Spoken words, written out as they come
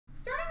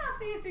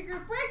CNC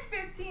Group Break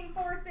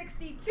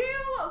 15462.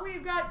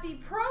 We've got the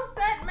Pro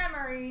Set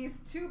Memories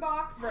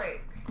 2-box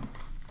break.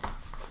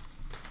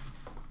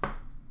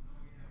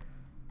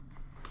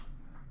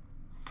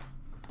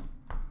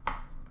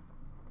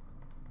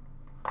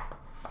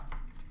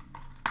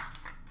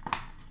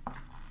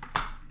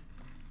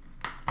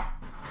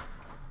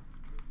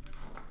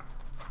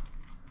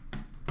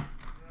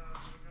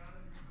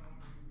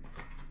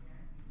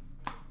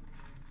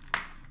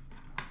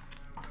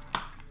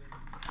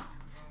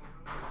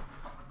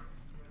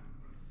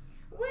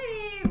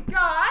 We've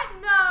got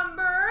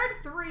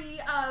numbered 3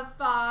 of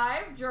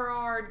 5,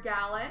 Gerard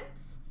Gallant,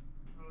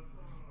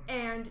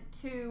 and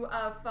 2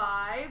 of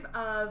 5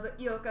 of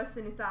Ilka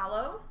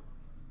Sinisalo.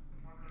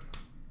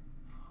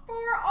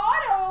 For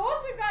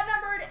autos, we've got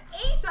numbered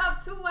 8 of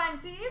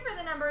 20 for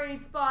the number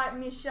 8 spot,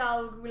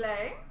 Michel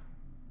Goulet.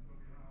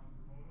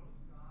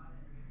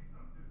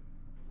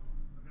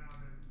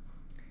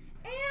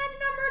 And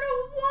numbered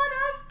 1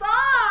 of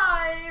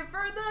 5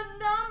 for the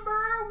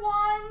number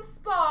 1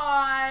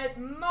 spot,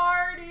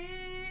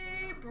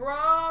 Marty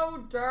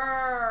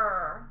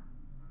Brodeur.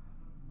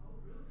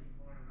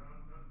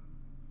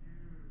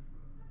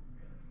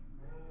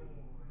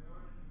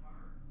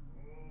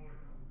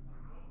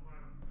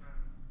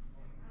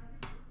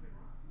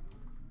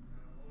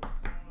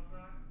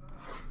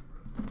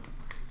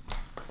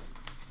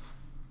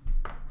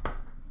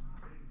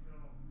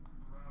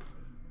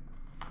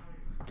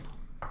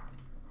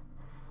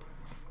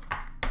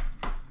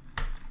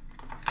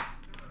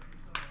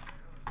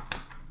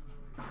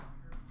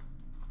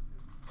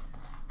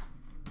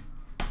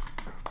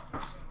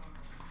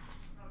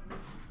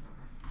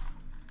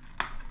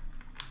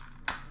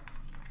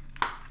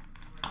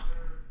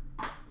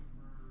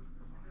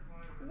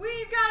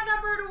 We've got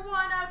numbered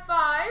 1 of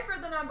 5 for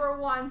the number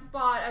 1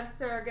 spot of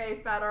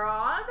Sergei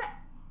Fedorov.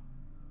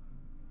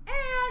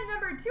 And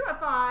number 2 of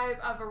 5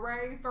 of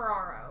Ray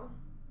Ferraro.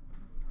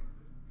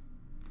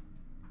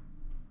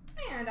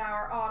 And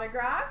our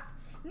autographs.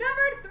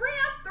 Numbered 3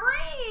 of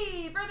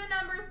 3 for the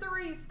number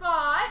 3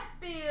 spot,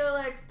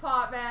 Felix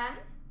Potvin.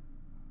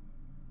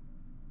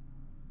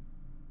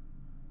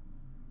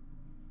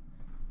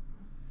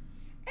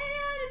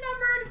 And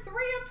numbered 3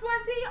 of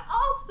 20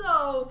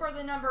 also for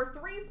the number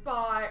 3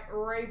 spot,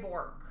 Ray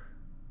Bork.